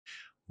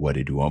What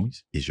it do,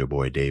 homies? It's your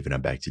boy Dave, and I'm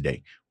back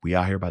today. We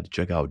out here about to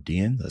check out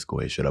Den. Let's go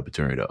ahead, shut up, and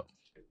turn it up.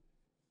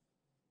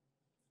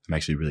 I'm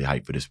actually really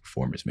hyped for this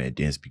performance, man.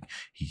 Den's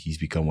he's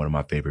become one of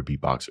my favorite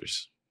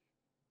beatboxers.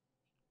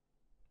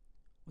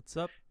 What's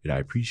up? And I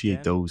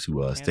appreciate those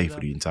who stay for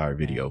the entire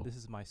video. This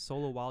is my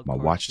solo Wildcard. My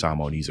watch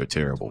time on these are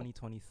terrible.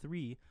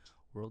 2023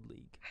 World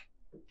League.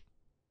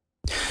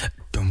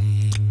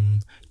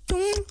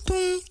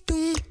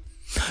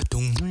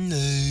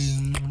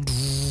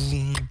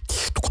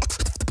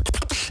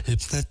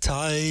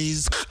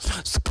 Hypnotize,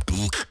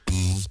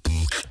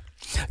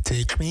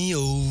 take me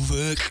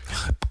over,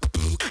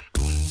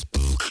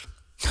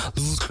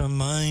 lose my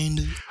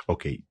mind.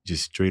 Okay,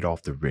 just straight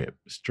off the rip,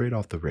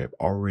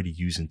 already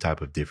using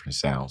type of different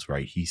sounds,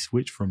 right? He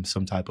switched from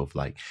some type of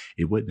like,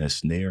 it wasn't a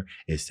snare.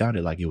 It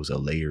sounded like it was a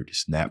layered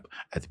snap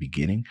at the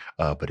beginning,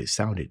 but it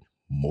sounded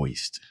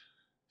moist.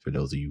 For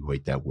those of you who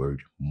hate that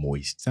word,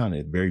 moist,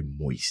 sounded very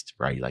moist,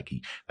 right? Like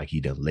he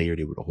done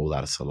layered it with a whole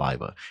lot of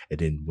saliva. And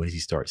then when he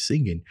starts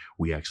singing,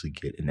 we actually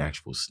get an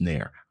actual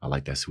snare. I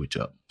like that switch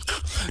up.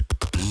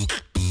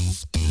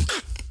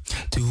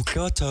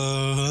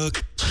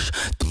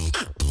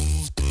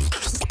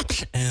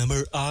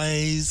 Amber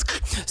eyes,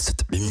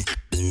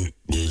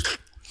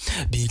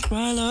 beat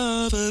my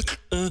lover,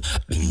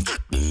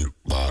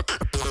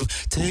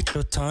 take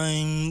your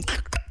time.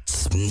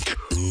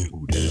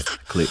 Ooh,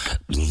 click.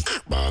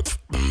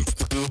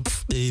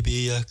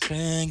 Baby, I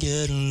can't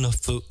get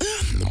enough of.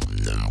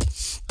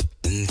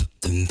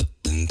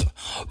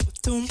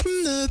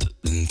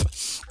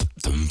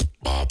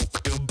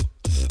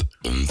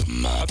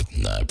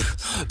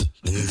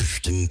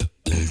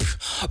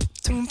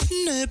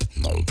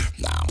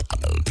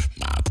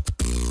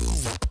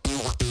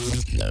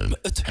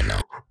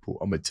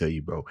 I'm gonna tell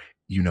you, bro.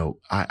 You know,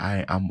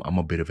 I'm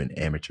a bit of an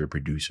amateur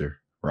producer.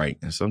 Right.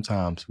 And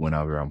sometimes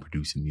whenever I'm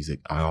producing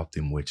music, I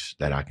often wish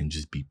that I can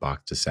just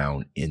beatbox the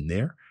sound in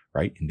there.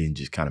 Right. And then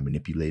just kind of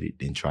manipulate it,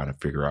 then trying to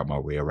figure out my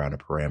way around the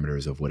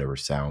parameters of whatever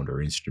sound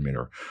or instrument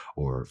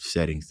or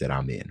settings that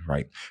I'm in.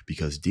 Right.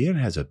 Because Dan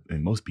has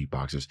and most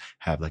beatboxers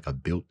have like a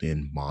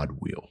built-in mod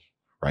wheel.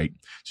 Right.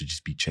 To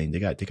just be changed. They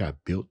got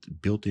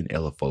built-in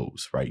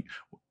LFOs. Right.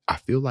 I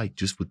feel like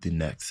just within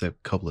that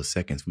couple of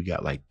seconds, we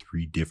got like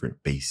 3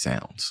 different bass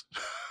sounds.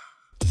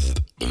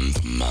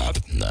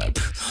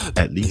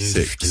 At least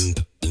 6.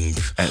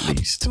 At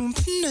least.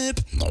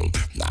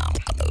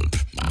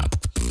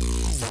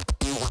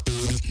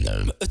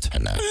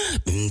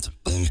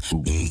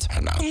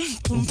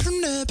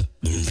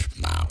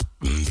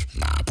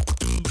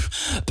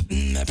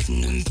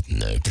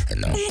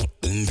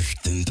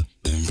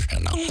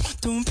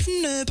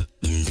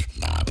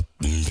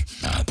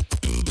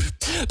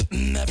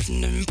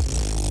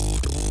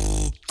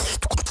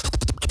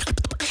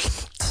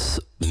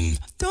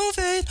 Don't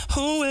fade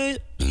away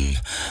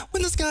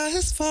when the sky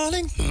is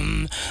falling,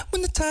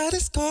 when the tide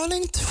is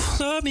calling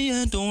to love me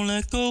and don't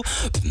let go.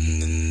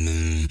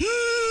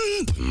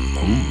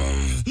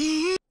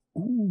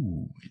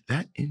 Ooh,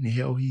 that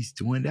inhale he's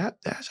doing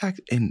that's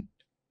actually, and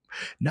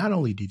not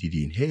only did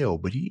he inhale,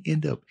 but he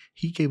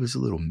gave us a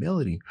little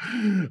melody.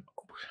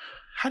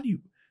 How do you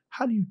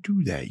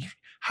do that?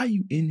 How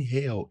you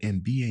inhale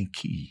and be in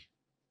key?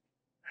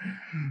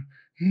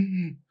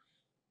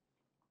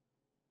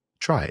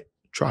 Try it.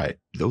 Try it.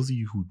 Those of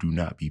you who do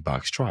not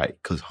beatbox, try it.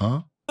 Cause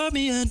Love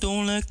me and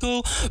don't let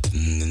go.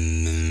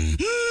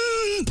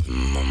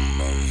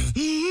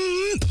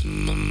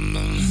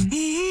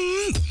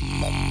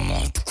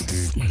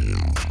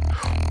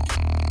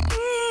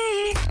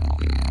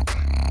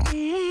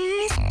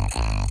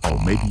 Oh,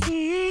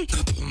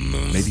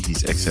 maybe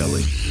he's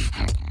exhaling.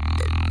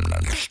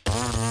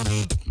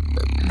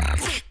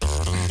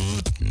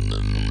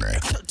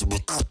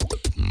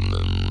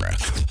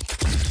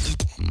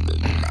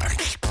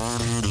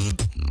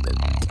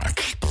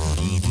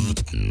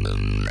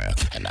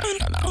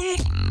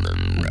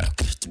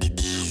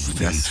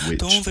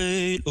 Don't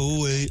fade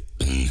away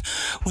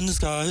when the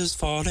sky is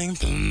falling,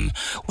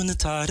 when the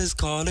tide is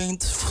calling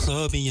to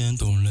love me and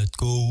don't let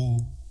go.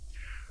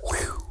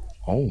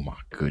 Oh my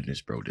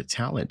goodness, bro. The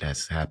talent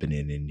that's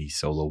happening in these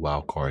solo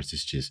wildcards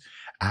is just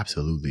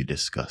absolutely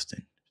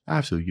disgusting.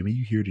 Absolutely. I mean,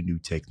 you hear the new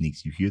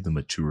techniques, you hear the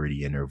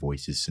maturity in their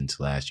voices since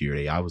last year.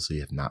 They obviously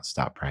have not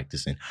stopped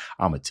practicing.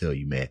 I'm going to tell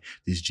you, man,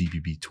 this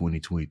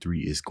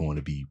GBB23 is going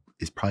to be,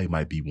 it probably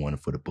might be one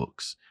for the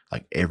books.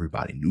 Like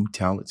everybody, new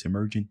talents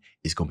emerging,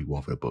 it's going to be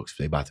one for the books.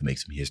 They're about to make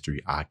some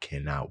history. I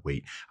cannot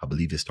wait. I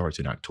believe it starts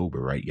in October,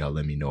 right? Y'all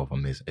let me know if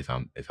I'm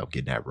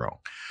getting that wrong.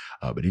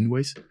 But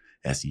anyways,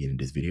 that's the end of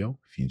this video.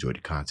 If you enjoyed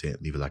the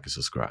content, leave a like and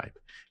subscribe.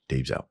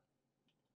 Dave's out.